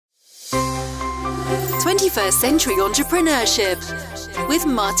21st Century Entrepreneurship with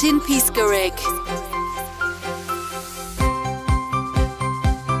Martin Piskarik.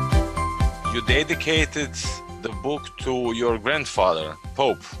 You dedicated the book to your grandfather,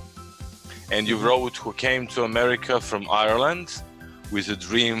 Pope, and you wrote who came to America from Ireland with a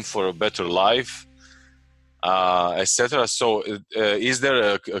dream for a better life, etc. So is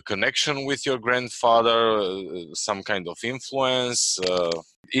there a connection with your grandfather, some kind of influence?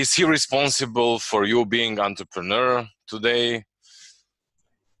 Is he responsible for you being entrepreneur today?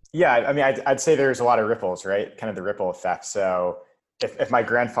 Yeah, I mean, I'd say there's a lot of ripples, right? Kind of the ripple effect. So if my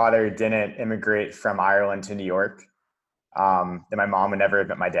grandfather didn't immigrate from Ireland to New York, then my mom would never have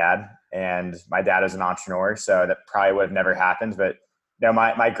met my dad. And my dad is an entrepreneur, so that probably would have never happened. But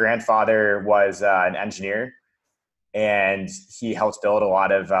my grandfather was an engineer, and he helped build a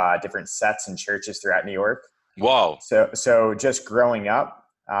lot of different sets and churches throughout New York. Wow. So just growing up,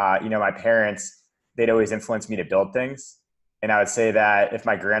 my parents, they'd always influence me to build things. And I would say that if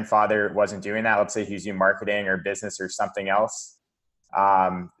my grandfather wasn't doing that, let's say he was doing marketing or business or something else,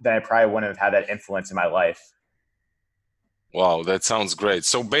 then I probably wouldn't have had that influence in my life. Wow, that sounds great.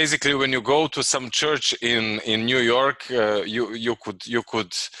 So basically, when you go to some church in New York, you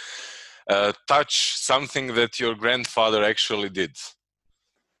could touch something that your grandfather actually did.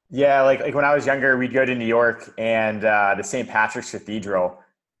 Yeah, like when I was younger, we'd go to New York, and the St. Patrick's Cathedral,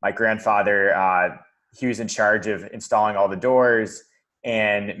 my grandfather, he was in charge of installing all the doors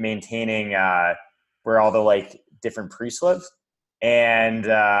and maintaining where all the different priests live. And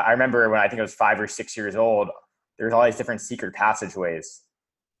I remember when I think I was 5 or 6 years old, there's all these different secret passageways.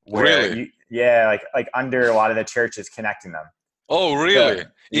 Really? Like under a lot of the churches connecting them. Oh, really? So,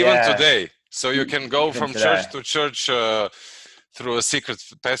 Even yeah, today? So you can go even from today. church to church through a secret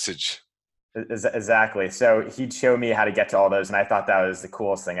passage. Exactly. So he'd show me how to get to all those, and I thought that was the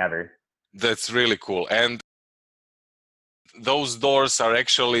coolest thing ever. That's really cool. And those doors are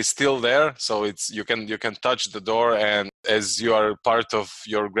actually still there, so you can touch the door, and as you are part of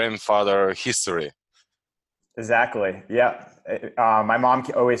your grandfather history. Exactly. Yeah. My mom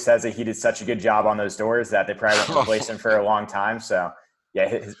always says that he did such a good job on those doors that they probably won't replace him for a long time. So yeah,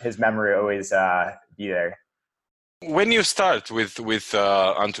 his memory will always be there. When you start with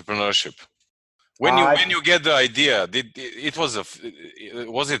entrepreneurship, when you get the idea,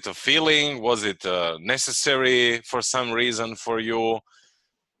 was it a feeling? Was it necessary for some reason for you?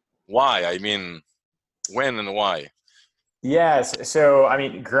 Why? I mean, when and why? Yes. So, I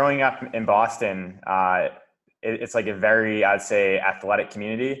mean, growing up in Boston, it's like a very, I'd say, athletic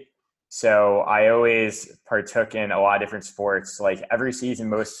community. So I always partook in a lot of different sports. Like every season,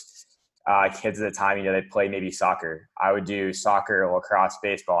 most kids at the time, they play maybe soccer. I would do soccer, lacrosse,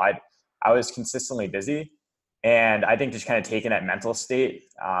 baseball. I was consistently busy. And I think just kind of taking that mental state.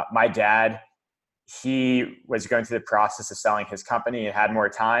 My dad, he was going through the process of selling his company and had more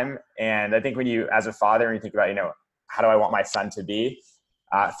time. And I think when you, as a father, and you think about, how do I want my son to be?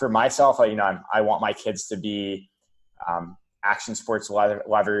 For myself, I want my kids to be action sports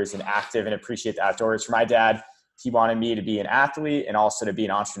lovers and active and appreciate the outdoors. For my dad, he wanted me to be an athlete and also to be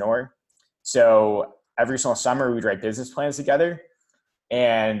an entrepreneur. So every single summer, we'd write business plans together.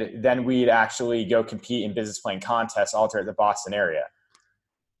 And then we'd actually go compete in business plan contests all throughout the Boston area.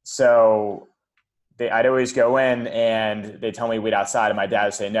 So I'd always go in and they tell me wait outside, and my dad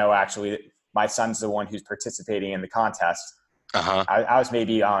would say, no, actually, my son's the one who's participating in the contest. Uh-huh. I was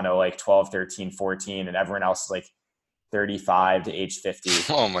maybe, 12, 13, 14, and everyone else is 35 to age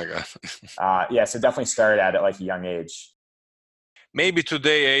 50. Oh my God. Yeah, so definitely started at a young age. Maybe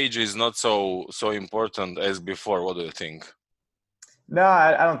today age is not so important as before. What do you think? No,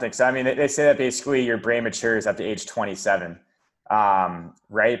 I don't think so. I mean, they say that basically your brain matures up to age 27,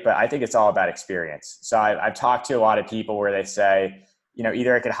 right? But I think it's all about experience. So I've talked to a lot of people where they say,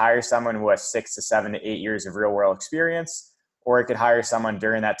 either I could hire someone who has 6 to 7 to 8 years of real world experience, or I could hire someone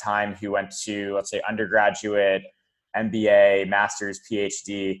during that time who went to, let's say, undergraduate, MBA, master's,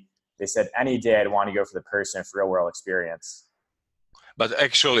 PhD. They said any day I'd want to go for the person with real world experience. But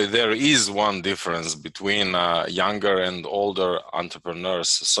actually, there is one difference between younger and older entrepreneurs.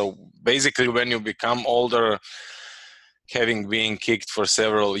 So basically, when you become older, having been kicked for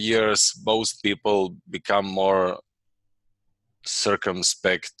several years, most people become more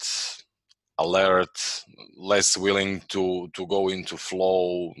circumspect, alert, less willing to go into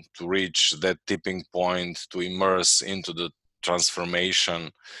flow, to reach that tipping point, to immerse into the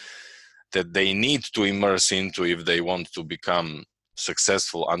transformation that they need to immerse into if they want to become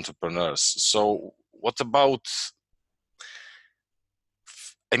successful entrepreneurs. So what about,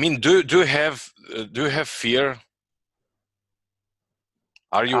 I mean, do you have fear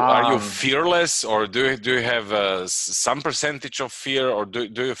Are you fearless, or do you have some percentage of fear, or do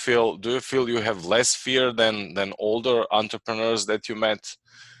you feel you have less fear than older entrepreneurs that you met?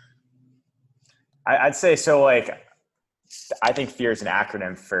 I'd say so. Like, I think fear is an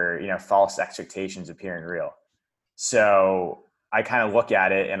acronym for, false expectations appearing real. So I kind of look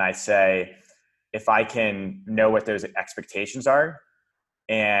at it and I say, if I can know what those expectations are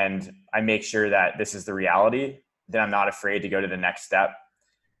and I make sure that this is the reality, then I'm not afraid to go to the next step.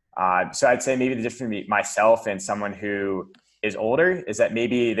 So I'd say maybe the difference between myself and someone who is older is that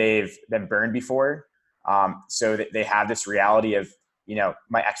maybe they've been burned before. So that they have this reality of,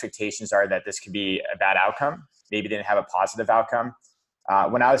 my expectations are that this could be a bad outcome. Maybe they didn't have a positive outcome.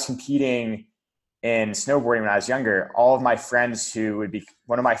 When I was competing in snowboarding when I was younger, all of my friends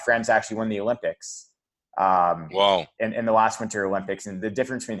one of my friends actually won the Olympics. Wow. In the last Winter Olympics. And the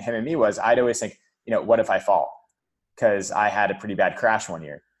difference between him and me was I'd always think, what if I fall? Because I had a pretty bad crash one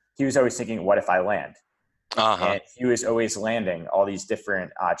year. He was always thinking, what if I land? And he was always landing all these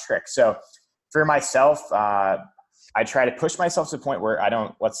different tricks. So for myself, I try to push myself to the point where I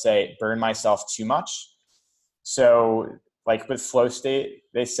don't, let's say, burn myself too much. So like with flow state,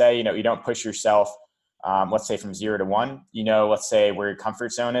 they say, you don't push yourself, let's say from 0 to 1, let's say where your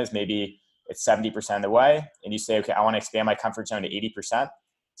comfort zone is, maybe it's 70% of the way. And you say, okay, I want to expand my comfort zone to 80%.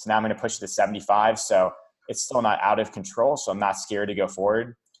 So now I'm going to push it to 75. So it's still not out of control. So I'm not scared to go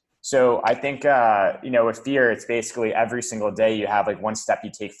forward. So I think, with fear, it's basically every single day you have like one step you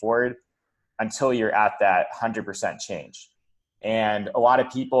take forward until you're at that 100% change. And a lot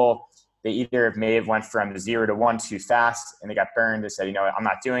of people, they either may have went from 0 to 1 too fast and they got burned. They said, I'm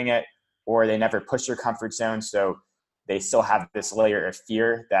not doing it, or they never push their comfort zone. So they still have this layer of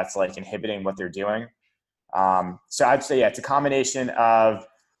fear that's like inhibiting what they're doing. So I'd say, it's a combination of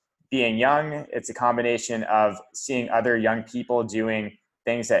being young. It's a combination of seeing other young people doing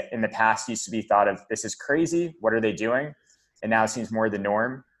things that in the past used to be thought of, this is crazy, what are they doing? And now it seems more the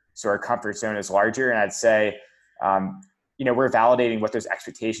norm. So our comfort zone is larger. And I'd say, we're validating what those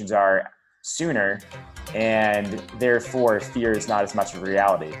expectations are sooner, and therefore fear is not as much of a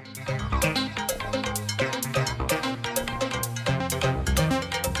reality.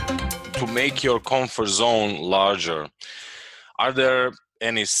 To make your comfort zone larger, are there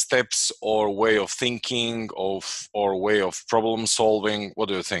any steps or way of thinking or way of problem solving? What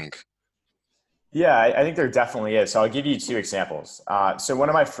do you think? Yeah, I think there definitely is. So I'll give you 2 examples. So one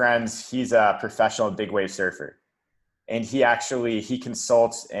of my friends, he's a professional big wave surfer, and he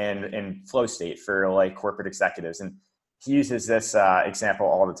consults in flow state for like corporate executives. And he uses this example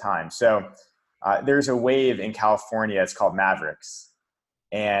all the time. So there's a wave in California. It's called Mavericks.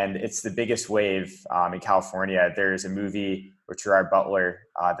 And it's the biggest wave in California. There's a movie with Gerard Butler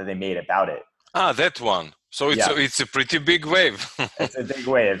that they made about it. That one. So it's a pretty big wave. It's a big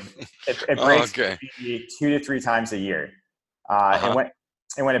wave. It breaks 2 to 3 times a year.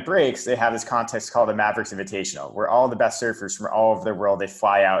 And when it breaks, they have this contest called the Mavericks Invitational, where all the best surfers from all over the world, they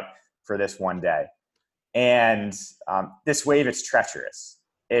fly out for this one day. And this wave, it's treacherous.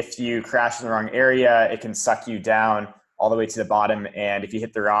 If you crash in the wrong area, it can suck you down all the way to the bottom. And if you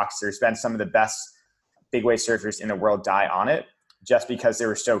hit the rocks, there's been some of the best big wave surfers in the world die on it just because they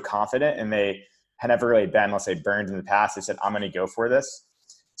were so confident and they had never really been, let's say, burned in the past. They said, I'm going to go for this.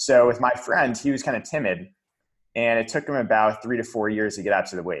 So with my friend, he was kind of timid, and it took him about 3 to 4 years to get out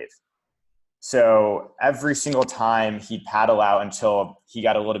to the wave. So every single time he'd paddle out until he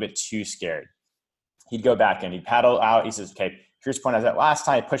got a little bit too scared. He'd go back in, he'd paddle out. He says, okay, here's the point. I was at last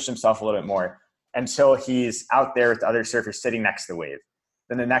time, he pushed himself a little bit more until he's out there with the other surfers sitting next to the wave.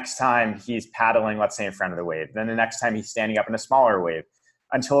 Then the next time he's paddling, let's say in front of the wave. Then the next time he's standing up in a smaller wave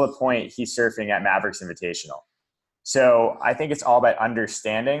until the point he's surfing at Mavericks Invitational. So I think it's all about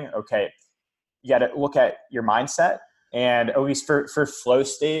understanding, okay, you got to look at your mindset. And at least for flow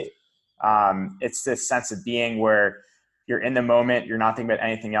state, it's this sense of being where you're in the moment, you're not thinking about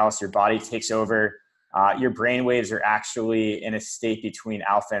anything else, your body takes over. Your brain waves are actually in a state between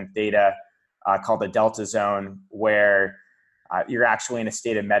alpha and theta called the delta zone, where you're actually in a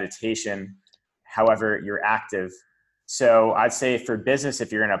state of meditation. However, you're active. So I'd say for business,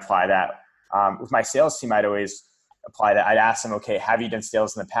 if you're going to apply that, with my sales team, I'd always apply that. I'd ask them, okay, have you done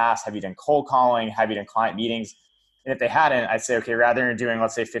sales in the past? Have you done cold calling? Have you done client meetings? And if they hadn't, I'd say, okay, rather than doing,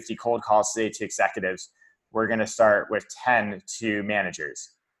 let's say 50 cold calls today to executives, we're going to start with 10 to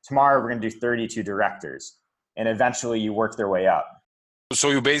managers. Tomorrow, we're going to do 30 to directors. And eventually you work their way up. So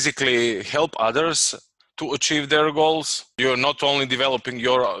you basically help others to achieve their goals. You're not only developing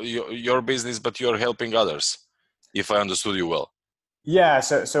your business, but you're helping others, if I understood you well. Yeah.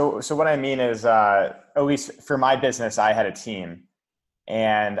 So what I mean is, at least for my business, I had a team,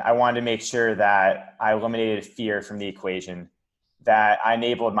 And I wanted to make sure that I eliminated fear from the equation, that I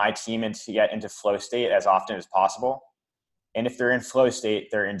enabled my team to get into flow state as often as possible. And if they're in flow state,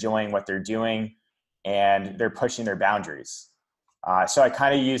 they're enjoying what they're doing and they're pushing their boundaries. So I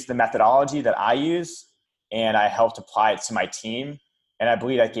kind of used the methodology that I use and I helped apply it to my team. And I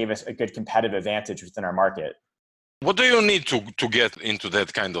believe that gave us a good competitive advantage within our market. What do you need to get into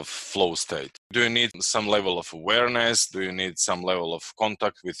that kind of flow state? Do you need some level of awareness? Do you need some level of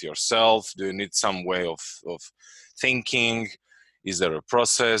contact with yourself? Do you need some way of thinking? Is there a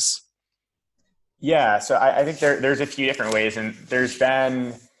process? Yeah, so I think there's a few different ways, and there's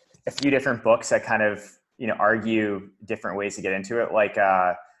been a few different books that kind of argue different ways to get into it. Like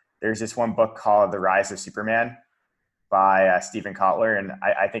there's this one book called The Rise of Superman by Stephen Kotler, and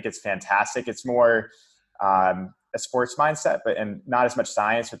I think it's fantastic. It's more a sports mindset, and not as much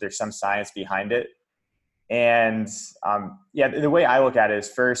science, but there's some science behind it. And the way I look at it is,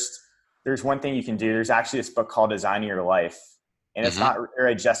 first, there's one thing you can do. There's actually this book called Designing Your Life. And it's not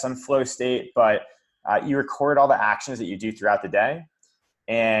really just on flow state, but you record all the actions that you do throughout the day.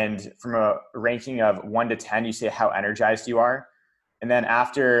 And from a ranking of 1 to 10, you say how energized you are. And then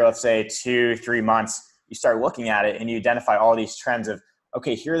after, let's say 2-3 months, you start looking at it and you identify all these trends of,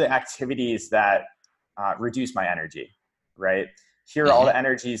 okay, here are the activities that reduce my energy, right? Here are all the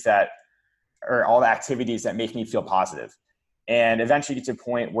energies all the activities that make me feel positive. And eventually you get to a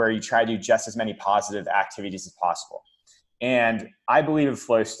point where you try to do just as many positive activities as possible. And I believe in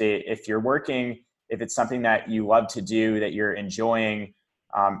flow state. If you're working, if it's something that you love to do, that you're enjoying,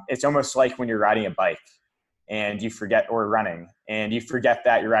 it's almost like when you're riding a bike and you forget, or running, and you forget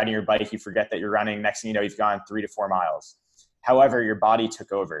that you're riding your bike, you forget that you're running. Next thing you know, you've gone 3 to 4 miles. However, your body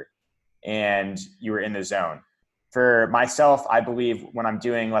took over and you were in the zone. For myself, I believe when I'm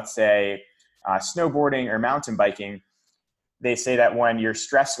doing, let's say, snowboarding or mountain biking, they say that when your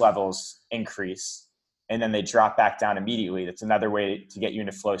stress levels increase, and then they drop back down immediately, that's another way to get you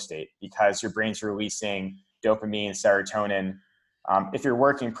into flow state, because your brain's releasing dopamine, serotonin. If you're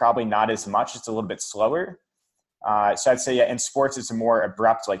working, probably not as much. It's a little bit slower. So I'd say, in sports, it's a more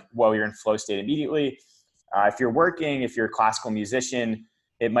abrupt, like, whoa, you're in flow state immediately. If you're working, if you're a classical musician,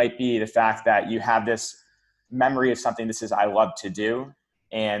 it might be the fact that you have this memory of something. This is, I love to do,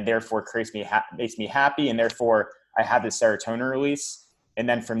 and therefore makes me happy, and therefore I have this serotonin release. And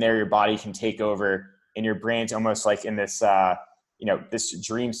then from there, your body can take over, and your brain's almost like in this, this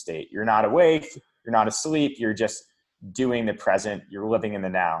dream state. You're not awake, you're not asleep, you're just doing the present, you're living in the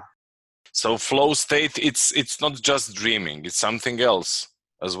now. So flow state, it's not just dreaming, it's something else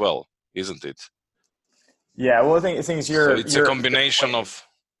as well, isn't it? Yeah, well, the thing is, it's a combination of...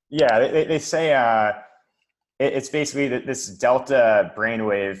 Yeah, they say it's basically this delta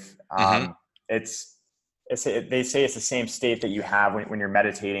brainwave. They say it's the same state that you have when you're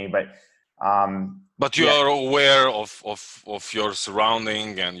meditating, but you are aware of your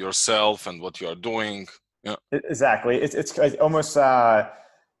surrounding and yourself and what you are doing. Yeah, exactly. It's almost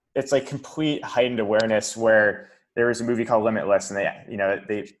it's like complete heightened awareness. Where there was a movie called Limitless, and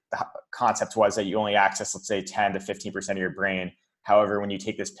the concept was that you only access, let's say, 10 to 15% of your brain. However, when you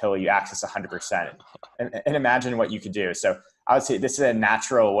take this pill, you access 100%. And imagine what you could do. So I would say this is a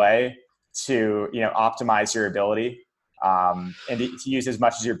natural way to optimize your ability and to use as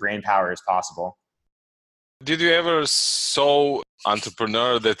much of your brain power as possible. Did you ever saw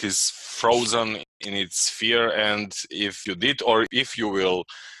entrepreneur that is frozen in its fear? And if you did, or if you will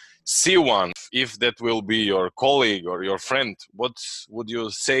see one, if that will be your colleague or your friend, what would you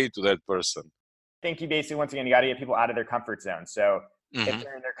say to that person? I think you basically, once again, you got to get people out of their comfort zone. So if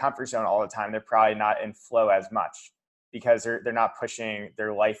they're in their comfort zone all the time, they're probably not in flow as much, because they're not pushing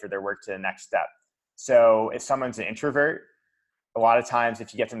their life or their work to the next step. So if someone's an introvert, a lot of times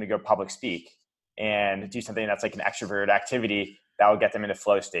if you get them to go public speak and do something that's like an extroverted activity, that will get them into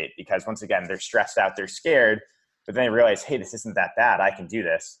flow state, because once again, they're stressed out, they're scared, but then they realize, hey, this isn't that bad, I can do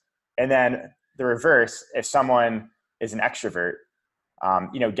this. And then the reverse, if someone is an extrovert,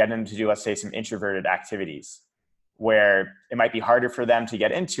 get them to do, let's say, some introverted activities where it might be harder for them to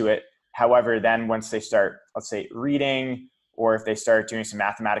get into it. However, then once they start, let's say, reading, or if they start doing some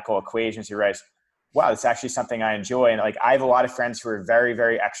mathematical equations, you realize, wow, it's actually something I enjoy. And like, I have a lot of friends who are very,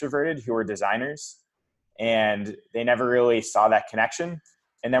 very extroverted, who are designers, and they never really saw that connection.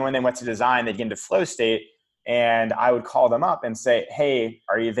 And then when they went to design, they'd get into flow state, and I would call them up and say, hey,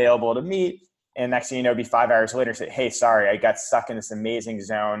 are you available to meet? And next thing you know, it'd be 5 hours later, say, hey, sorry, I got stuck in this amazing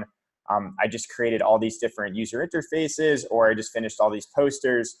zone. I just created all these different user interfaces, or I just finished all these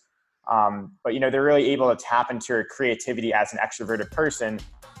posters. But they're really able to tap into your creativity as an extroverted person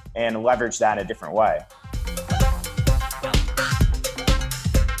and leverage that in a different way.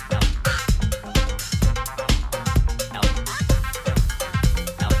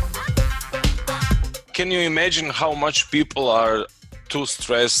 can you imagine how much people are too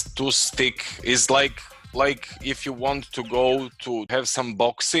stressed, too stick? Is like if you want to go to have some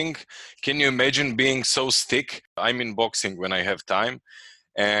boxing, can you imagine being so stick? I'm in boxing when I have time,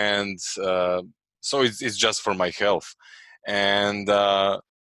 and so it's just for my health. And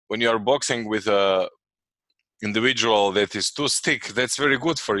when you are boxing with a individual that is too stick, that's very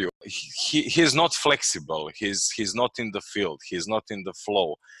good for you. He's not flexible. He's not in the field. He's not in the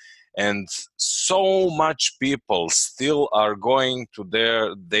flow. And so much people still are going to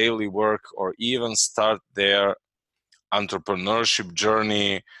their daily work or even start their entrepreneurship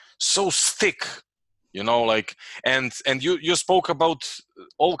journey so stick, like, and you spoke about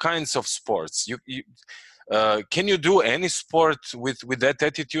all kinds of sports. Can you do any sport with that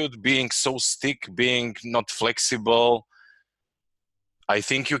attitude, being so stick, being not flexible? I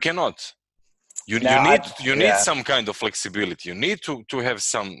think you cannot. You need some kind of flexibility. You need to have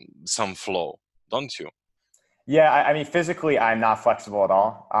some flow, don't you? Yeah, I mean, physically, I'm not flexible at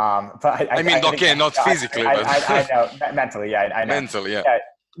all. But I mean, not physically, but I know mentally. Yeah, I know. Mentally, yeah.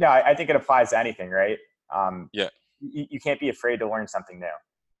 No, I think it applies to anything, right? Yeah. You can't be afraid to learn something new,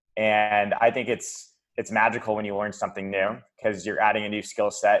 and I think it's magical when you learn something new because you're adding a new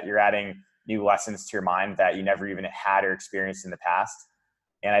skill set, you're adding new lessons to your mind that you never even had or experienced in the past.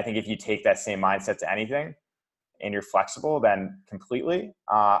 And I think if you take that same mindset to anything and you're flexible, then completely.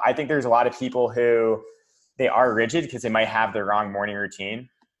 I think there's a lot of people who they are rigid because they might have the wrong morning routine,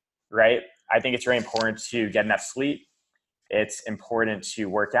 right? I think it's very important to get enough sleep. It's important to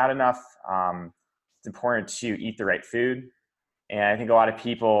work out enough. It's important to eat the right food. And I think a lot of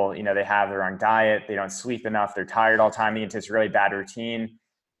people, they have the wrong diet. They don't sleep enough. They're tired all the time. They get into this really bad routine.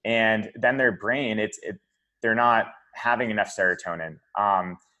 And then their brain, they're not having enough serotonin.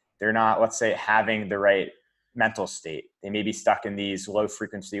 They're not, let's say, having the right mental state. They may be stuck in these low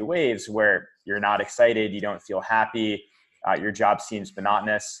frequency waves where you're not excited. You don't feel happy. Your job seems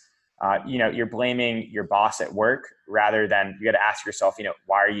monotonous. You're blaming your boss at work rather than you got to ask yourself,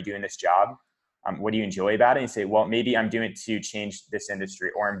 why are you doing this job? What do you enjoy about it? And you say, well, maybe I'm doing it to change this industry,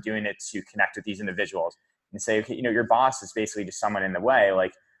 or I'm doing it to connect with these individuals. And say, okay, your boss is basically just someone in the way,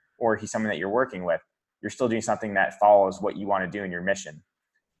 or he's someone that you're working with. You're still doing something that follows what you want to do in your mission.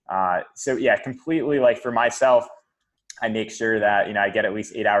 So yeah, completely. For myself, I make sure that, I get at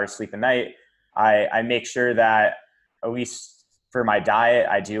least 8 hours sleep a night. I make sure that at least for my diet,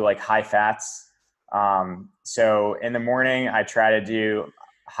 I do high fats. So in the morning, I try to do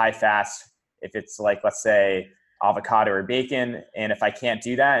high fast. If it's let's say avocado or bacon. And if I can't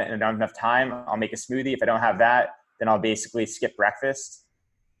do that and I don't have enough time, I'll make a smoothie. If I don't have that, then I'll basically skip breakfast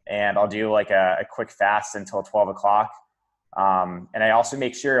and I'll do a quick fast until 12 o'clock. And I also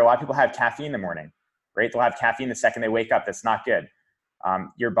make sure a lot of people have caffeine in the morning, right? They'll have caffeine the second they wake up. That's not good.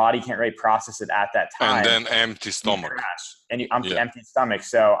 Your body can't really process it at that time. And then empty stomach. Empty stomach.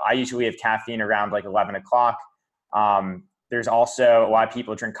 So I usually have caffeine around 11 o'clock. There's also a lot of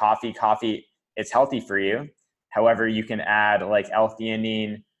people drink coffee. Coffee, it's healthy for you. However, you can add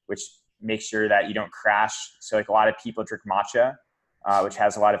L-theanine, which makes sure that you don't crash. So a lot of people drink matcha, which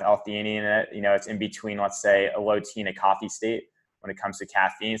has a lot of L-theanine in it. It's in between, let's say, a low T and a coffee state when it comes to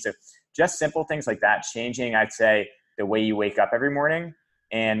caffeine. So just simple things like that, changing, I'd say, the way you wake up every morning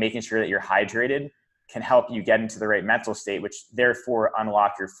and making sure that you're hydrated can help you get into the right mental state, which therefore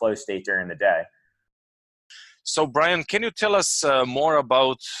unlock your flow state during the day. So Brian, can you tell us more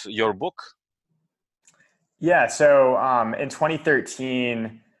about your book? Yeah. So in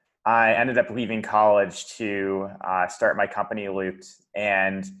 2013, I ended up leaving college to start my company, Looped.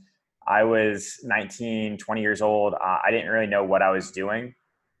 And I was 19, 20 years old. I didn't really know what I was doing.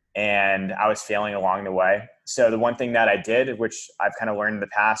 And I was failing along the way. So the one thing that I did, which I've kind of learned in the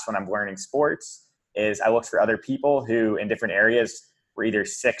past when I'm learning sports, is I looked for other people who in different areas were either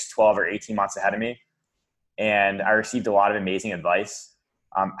 6, 12, or 18 months ahead of me. And I received a lot of amazing advice.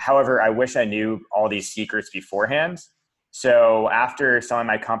 However, I wish I knew all these secrets beforehand. So after selling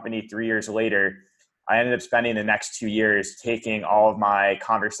my company 3 years later, I ended up spending the next 2 years taking all of my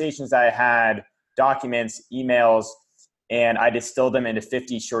conversations that I had, documents, emails, and I distilled them into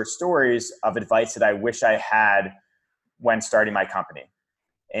 50 short stories of advice that I wish I had when starting my company.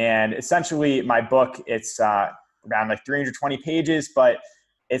 And essentially my book, it's around 320 pages, but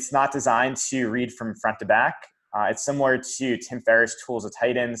it's not designed to read from front to back. It's similar to Tim Ferriss' Tools of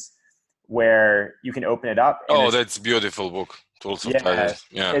Titans, where you can open it up. Oh, that's beautiful book. Tools of Titans.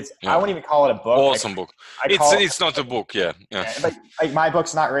 Yeah, I wouldn't even call it a book. Awesome book. It's not a book. Yeah. Like my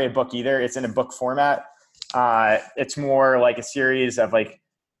book's not really a book either. It's in a book format. It's more like a series of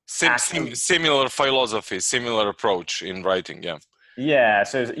similar philosophy, similar approach in writing. Yeah. Yeah.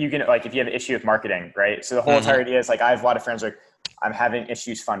 So you can, like, if you have an issue with marketing, right? So the whole Mm-hmm. entire idea is like, I have a lot of friends like, I'm having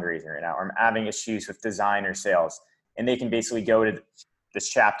issues fundraising right now, or I'm having issues with design or sales. And they can basically go to this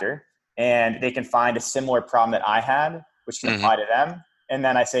chapter and they can find a similar problem that I had, which can Mm-hmm. apply to them. And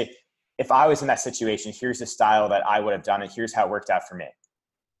then I say, if I was in that situation, here's the style that I would have done, and here's how it worked out for me.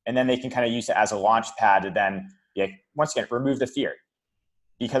 And then they can kind of use it as a launch pad to then, yeah, once again, remove the fear.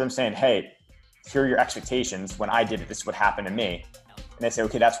 Because I'm saying, hey, here are your expectations. When I did it, this is what happened to me. And they say,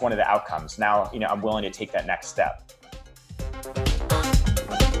 okay, that's one of the outcomes. Now, I'm willing to take that next step.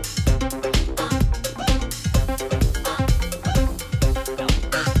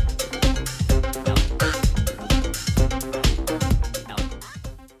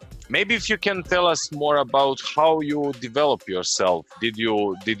 Maybe if you can tell us more about how you develop yourself. Did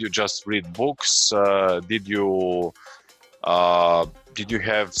you just read books? Did you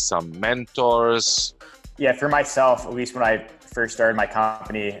have some mentors? Yeah, for myself, at least when I first started my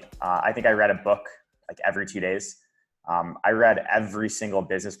company, I think I read a book like every 2 days. I read every single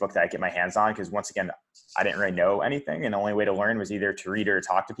business book that I get my hands on because, once again, I didn't really know anything, and the only way to learn was either to read or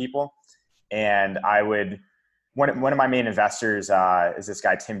talk to people. And one of my main investors is this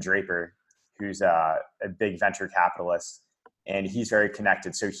guy, Tim Draper, who's a big venture capitalist, and he's very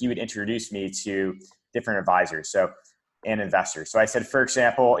connected. So he would introduce me to different advisors and investors. So I said, for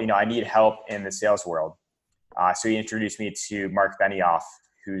example, I need help in the sales world. So he introduced me to Mark Benioff,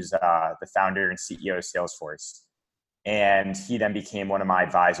 who's the founder and CEO of Salesforce. And he then became one of my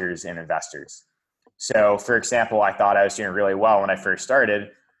advisors and investors. So, for example, I thought I was doing really well when I first started.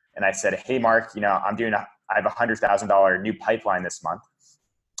 And I said, hey, Mark, I have $100,000 new pipeline this month.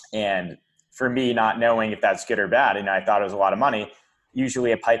 And for me, not knowing if that's good or bad, and I thought it was a lot of money,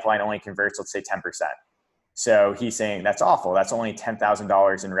 usually a pipeline only converts, let's say 10%. So he's saying, that's awful. That's only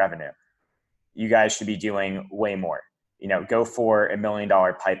 $10,000 in revenue. You guys should be doing way more. Go for $1 million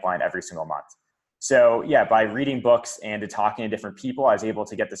pipeline every single month. So yeah, by reading books and talking to different people, I was able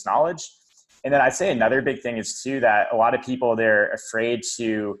to get this knowledge. And then I'd say another big thing is too that a lot of people, they're afraid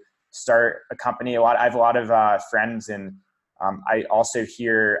to start a company. I have a lot of friends, and I also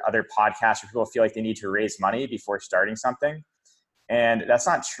hear other podcasts where people feel like they need to raise money before starting something. And that's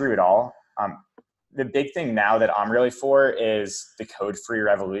not true at all. The big thing now that I'm really for is the code-free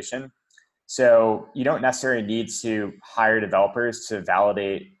revolution. So you don't necessarily need to hire developers to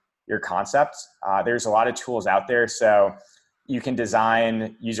validate your concept. There's a lot of tools out there. So you can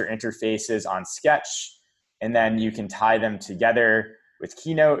design user interfaces on Sketch, and then you can tie them together with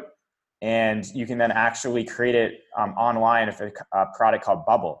Keynote, and you can then actually create it online with a product called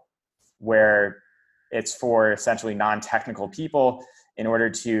Bubble, where it's for essentially non-technical people. In order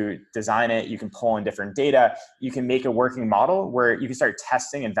to design it, you can pull in different data. You can make a working model where you can start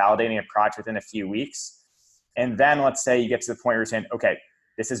testing and validating a product within a few weeks. And then let's say you get to the point where you're saying, okay,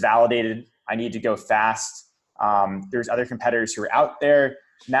 this is validated. I need to go fast. There's other competitors who are out there.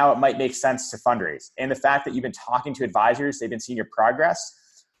 Now it might make sense to fundraise. And the fact that you've been talking to advisors, they've been seeing your progress.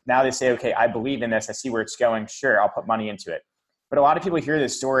 Now they say, okay, I believe in this. I see where it's going. Sure, I'll put money into it. But a lot of people hear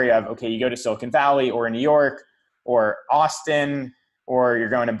this story of, okay, you go to Silicon Valley or New York or Austin, or you're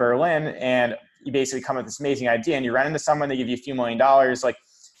going to Berlin, and you basically come up with this amazing idea, and you run into someone, they give you a few $1 million, and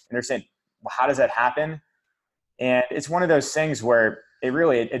they're saying, well, how does that happen? And it's one of those things where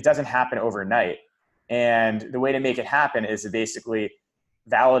it doesn't happen overnight. And the way to make it happen is to basically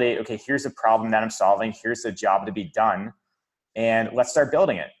validate, okay, here's the problem that I'm solving, here's the job to be done, and let's start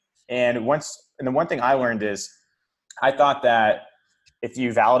building it. And the one thing I learned is, I thought that if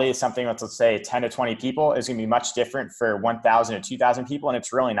you validate something with, let's say, 10 to 20 people, it's going to be much different for 1,000 or 2,000 people, and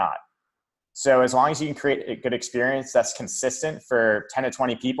it's really not. So as long as you can create a good experience that's consistent for 10 to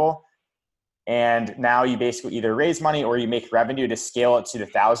 20 people, and now you basically either raise money or you make revenue to scale it to the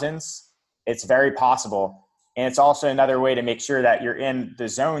thousands, it's very possible. And it's also another way to make sure that you're in the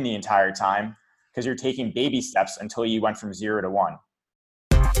zone the entire time, because you're taking baby steps until you went from 0 to 1.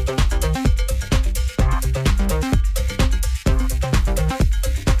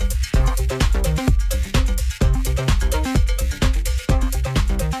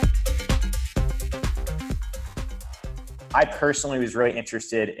 I personally was really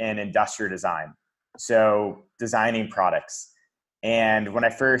interested in industrial design, so designing products. And when I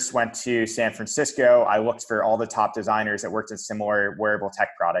first went to San Francisco, I looked for all the top designers that worked in similar wearable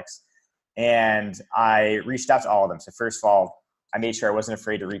tech products. And I reached out to all of them. So first of all, I made sure I wasn't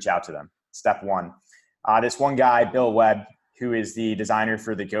afraid to reach out to them. Step one. This one guy, Bill Webb, who is the designer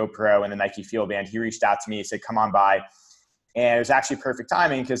for the GoPro and the Nike Field Band, he reached out to me. He said, come on by. And it was actually perfect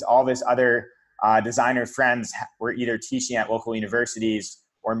timing because all of his other designer friends were either teaching at local universities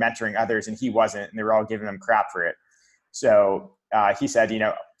or mentoring others, and he wasn't, and they were all giving him crap for it. So he said,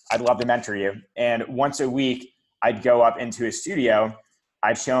 I'd love to mentor you. And once a week, I'd go up into his studio,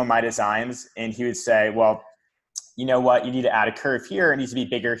 I'd show him my designs, and he would say, well, you know what, you need to add a curve here, it needs to be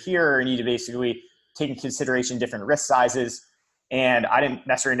bigger here, or you need to basically take into consideration different wrist sizes. And I didn't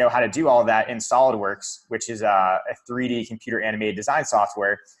necessarily know how to do all of that in SolidWorks, which is a 3D computer animated design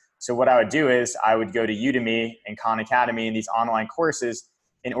software. So what I would do is I would go to Udemy and Khan Academy and these online courses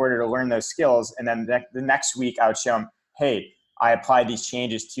in order to learn those skills. And then the next week I would show them, hey, I applied these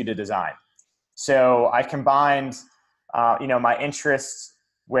changes to the design. So I combined, my interests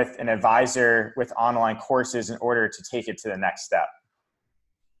with an advisor with online courses in order to take it to the next step.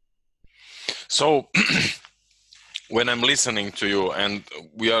 So when I'm listening to you and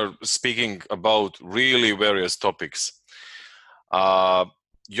we are speaking about really various topics,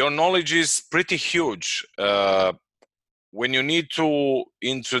 your knowledge is pretty huge. When you need to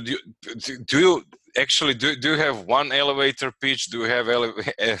introduce, do you have one elevator pitch? Do you have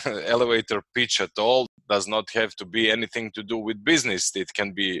elevator pitch at all? Does not have to be anything to do with business. It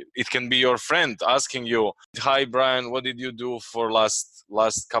can be your friend asking you, "Hi Brian, what did you do for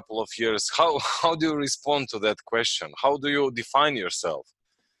last couple of years?" How do you respond to that question? How do you define yourself?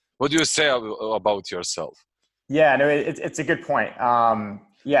 What do you say about yourself? Yeah, no, it's a good point.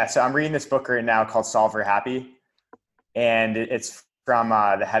 So I'm reading this book right now called Solve for Happy. And it's from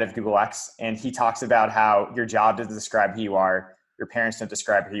the head of Google X. And he talks about how your job doesn't describe who you are. Your parents don't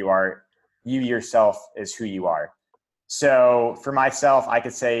describe who you are. You yourself is who you are. So for myself, I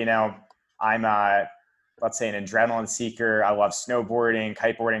could say, I'm let's say an adrenaline seeker. I love snowboarding,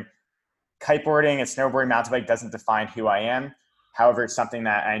 kiteboarding. Kiteboarding and snowboarding, mountain bike doesn't define who I am. However, it's something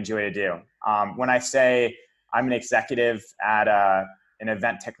that I enjoy to do. When I say I'm an executive at an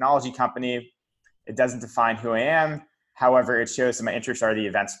event technology company, it doesn't define who I am. However, it shows that my interests are the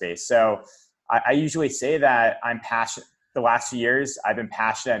event space. So I usually say that I'm passionate. The last few years, I've been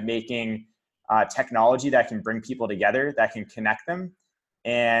passionate at making technology that can bring people together, that can connect them.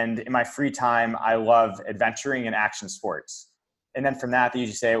 And in my free time, I love adventuring and action sports. And then from that, they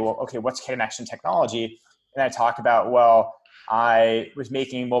usually say, well, okay, what's connection technology? And I talk about, well, I was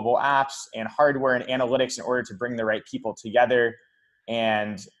making mobile apps and hardware and analytics in order to bring the right people together.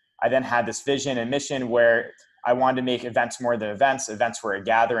 And I then had this vision and mission where I wanted to make events more than events. Events were a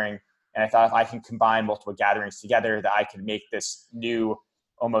gathering. And I thought if I can combine multiple gatherings together, that I could make this new,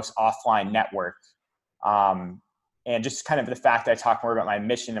 almost offline network. And just kind of the fact that I talk more about my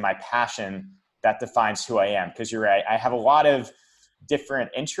mission and my passion, that defines who I am. Because you're right, I have a lot of different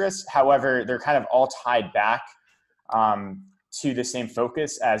interests. However, they're kind of all tied back to the same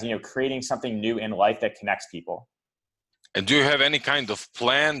focus as, creating something new in life that connects people. And do you have any kind of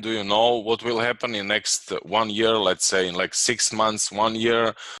plan? Do you know what will happen in next 1 year, let's say in like 6 months, 1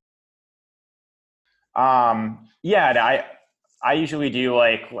 year? I usually do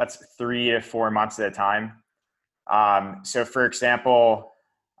 3 to 4 months at a time. So for example,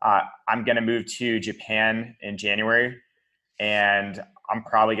 I'm going to move to Japan in January, and I'm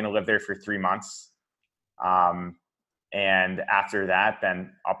probably going to live there for 3 months. And after that,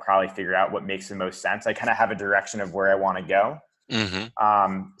 then I'll probably figure out what makes the most sense. I kind of have a direction of where I want to go.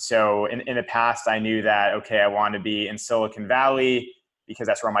 Mm-hmm. So in the past, I knew that, okay, I want to be in Silicon Valley because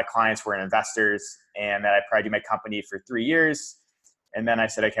that's where all my clients were and investors, and that I'd probably do my company for 3 years. And then I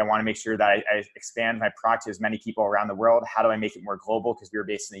said, okay, I want to make sure that I expand my product to as many people around the world. How do I make it more global? Because we were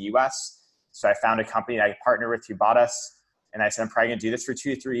based in the US. So I found a company that I partnered with who bought us. And I said, I'm probably going to do this for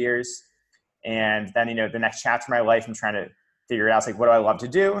 2 to 3 years. And then, the next chapter of my life, I'm trying to figure it out. It's like, what do I love to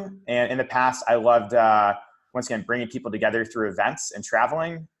do? And in the past, I loved, once again, bringing people together through events and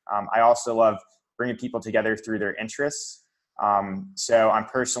traveling. I also love bringing people together through their interests. So I'm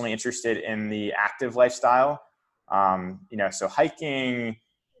personally interested in the active lifestyle, so hiking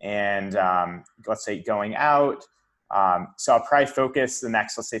and, let's say going out. So I'll probably focus the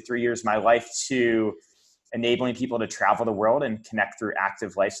next, let's say 3 years of my life to enabling people to travel the world and connect through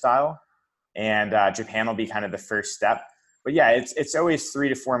active lifestyle. And Japan will be kind of the first step. But yeah, it's always 3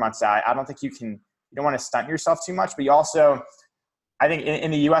 to 4 months out. I don't think you don't want to stunt yourself too much, but you also, I think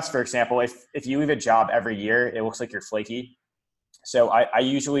in the US, for example, if you leave a job every year, it looks like you're flaky. So I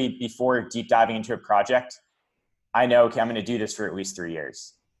usually, before deep diving into a project, I know, okay, I'm going to do this for at least 3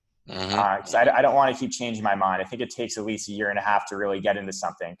 years. Because I don't want to keep changing my mind. I think it takes at least 1.5 years to really get into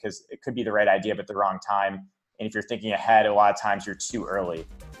something, because it could be the right idea, but the wrong time. And if you're thinking ahead, a lot of times you're too early.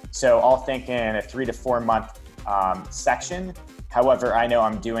 So I'll think in a 3 to 4 month section. However, I know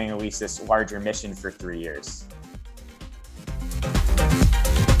I'm doing at least this larger mission for 3 years.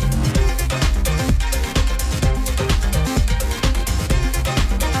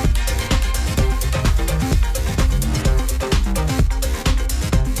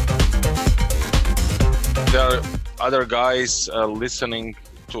 other guys listening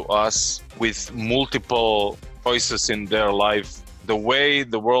to us with multiple choices in their life, the way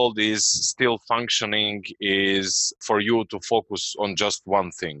the world is still functioning is for you to focus on just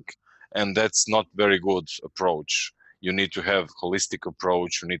one thing. And that's not very good approach. You need to have holistic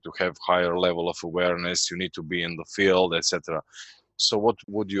approach. You need to have higher level of awareness. You need to be in the field, etc. So what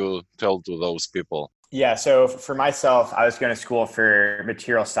would you tell to those people? Yeah. So for myself, I was going to school for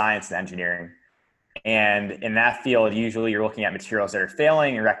material science and engineering. And in that field, usually you're looking at materials that are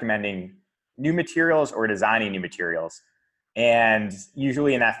failing and recommending new materials or designing new materials. And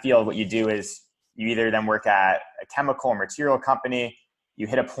usually in that field, what you do is you either then work at a chemical or material company, you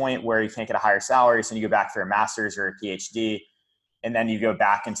hit a point where you can't get a higher salary, so you go back for a master's or a PhD, and then you go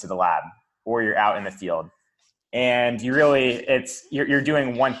back into the lab or you're out in the field. And you're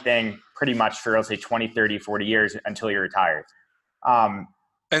doing one thing pretty much for, let's say, 20, 30, 40 years until you're retired. And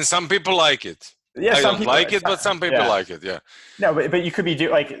some people like it. Yeah, I don't like it, but some people like it. Yeah. No, but you could be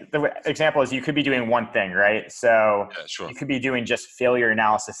the example is you could be doing one thing, right? So sure. You could be doing just failure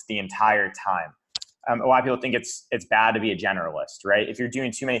analysis the entire time. A lot of people think it's bad to be a generalist, right? If you're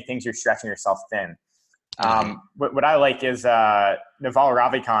doing too many things, you're stretching yourself thin. What I like is Naval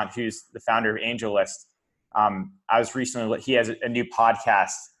Ravikant, who's the founder of AngelList. He has a new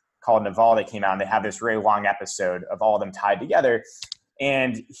podcast called Naval that came out, and they have this very long episode of all of them tied together.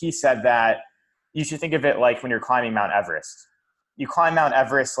 And he said that you should think of it like when you're climbing Mount Everest. You climb Mount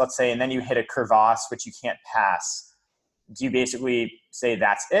Everest, let's say, and then you hit a crevasse, which you can't pass. Do you basically say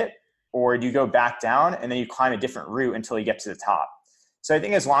that's it? Or do you go back down and then you climb a different route until you get to the top? So I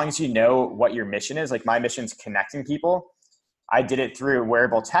think as long as you know what your mission is, like my mission is connecting people. I did it through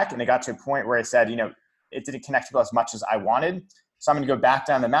wearable tech, and it got to a point where I said, it didn't connect people as much as I wanted. So I'm going to go back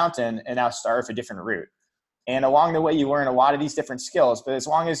down the mountain and now start with a different route. And along the way, you learn a lot of these different skills. But as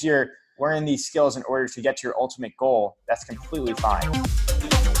long as you're learning these skills in order to get to your ultimate goal, that's completely fine.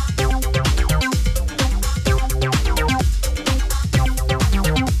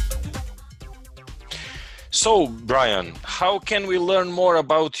 So, Brian, how can we learn more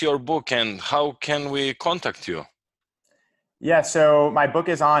about your book and how can we contact you? Yeah, so my book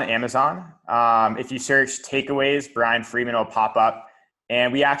is on Amazon. If you search Takeaways, Brian Friedman will pop up.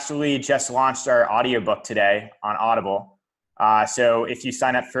 And we actually just launched our audiobook today on Audible. So if you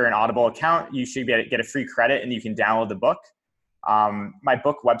sign up for an Audible account, you should get a free credit and you can download the book. My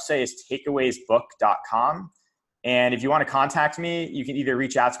book website is takeawaysbook.com. And if you want to contact me, you can either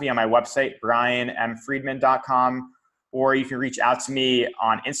reach out to me on my website, brianmfriedman.com, or you can reach out to me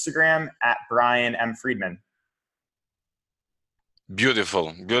on Instagram at brianmfriedman.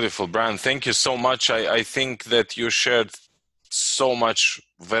 Beautiful, beautiful, Brian. Thank you so much. I think that you shared so much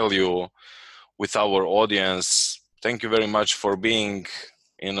value with our audience. Thank you very much for being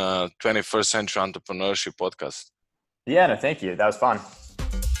in a 21st Century Entrepreneurship podcast. Yeah, no, thank you. That was fun.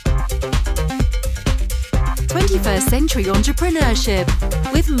 21st Century Entrepreneurship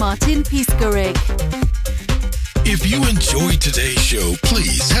with Martin Piskarik. If you enjoyed today's show,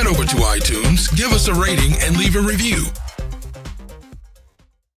 please head over to iTunes, give us a rating, and leave a review.